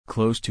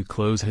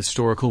Close-to-close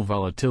historical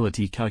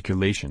volatility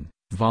calculation,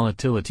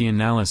 volatility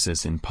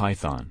analysis in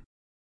Python.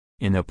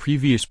 In a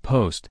previous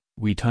post,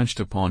 we touched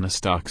upon a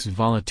stock's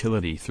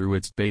volatility through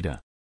its beta.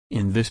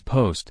 In this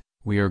post,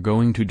 we are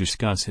going to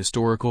discuss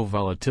historical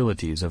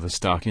volatilities of a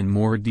stock in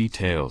more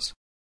details.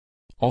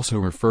 Also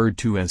referred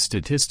to as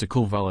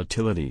statistical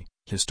volatility,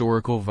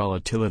 historical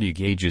volatility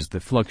gauges the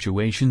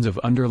fluctuations of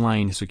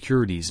underlying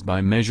securities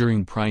by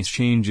measuring price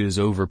changes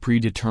over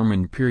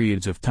predetermined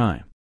periods of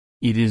time.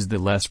 It is the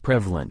less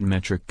prevalent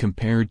metric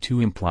compared to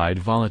implied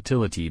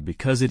volatility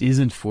because it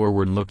isn't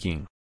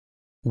forward-looking.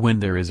 When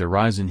there is a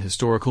rise in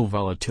historical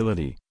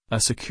volatility, a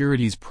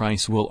security's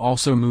price will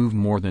also move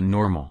more than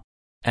normal.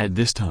 At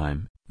this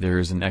time, there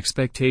is an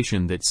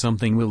expectation that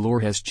something will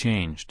or has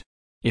changed.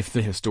 If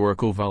the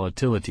historical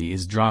volatility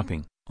is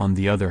dropping, on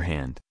the other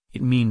hand,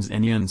 it means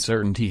any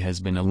uncertainty has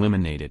been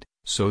eliminated,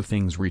 so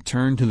things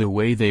return to the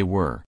way they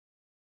were.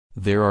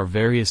 There are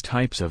various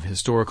types of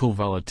historical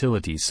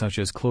volatility such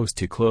as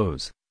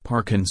close-to-close,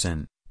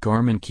 Parkinson,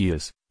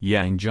 Garmenkias,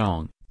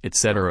 Yang-Zhang,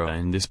 etc.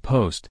 In this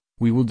post,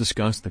 we will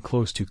discuss the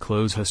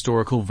close-to-close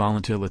historical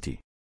volatility.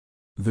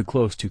 The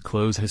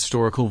close-to-close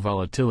historical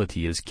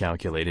volatility is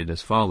calculated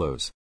as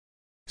follows.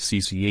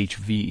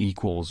 CCHV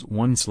equals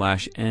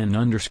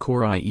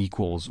 1/n_I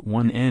equals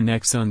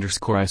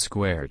 1nx_I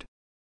squared,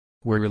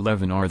 where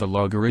 11 are the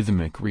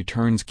logarithmic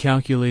returns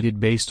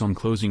calculated based on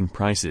closing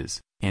prices,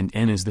 and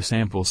n is the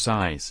sample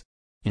size.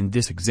 In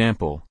this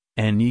example,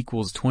 n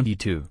equals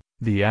 22,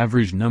 the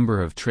average number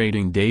of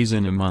trading days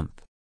in a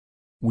month.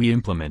 We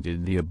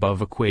implemented the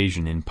above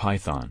equation in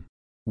Python.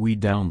 We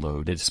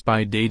downloaded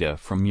SPY data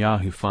from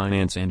Yahoo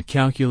Finance and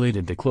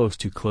calculated the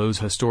close-to-close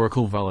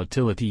historical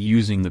volatility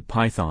using the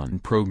Python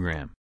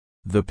program.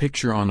 The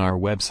picture on our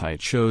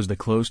website shows the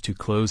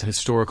close-to-close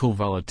historical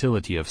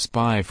volatility of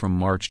SPY from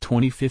March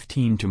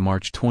 2015 to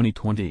March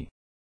 2020.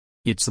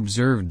 It's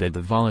observed that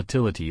the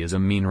volatility is a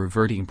mean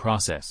reverting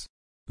process.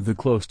 The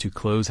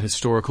close-to-close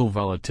historical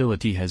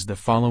volatility has the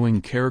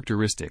following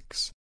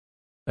characteristics.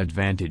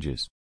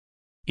 Advantages.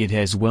 It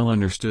has well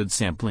understood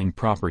sampling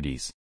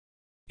properties.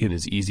 It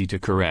is easy to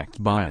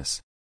correct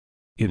bias.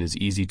 It is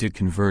easy to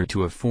convert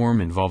to a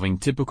form involving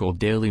typical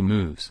daily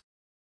moves.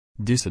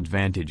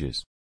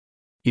 Disadvantages.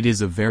 It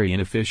is a very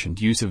inefficient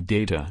use of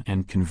data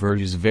and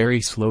converges very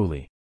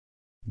slowly.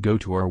 Go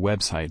to our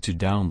website to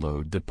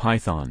download the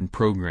Python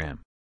program.